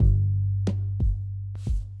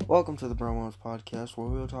Welcome to the Bromos Podcast, where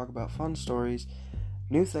we'll talk about fun stories,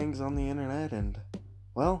 new things on the internet, and,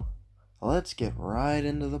 well, let's get right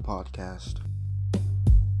into the podcast.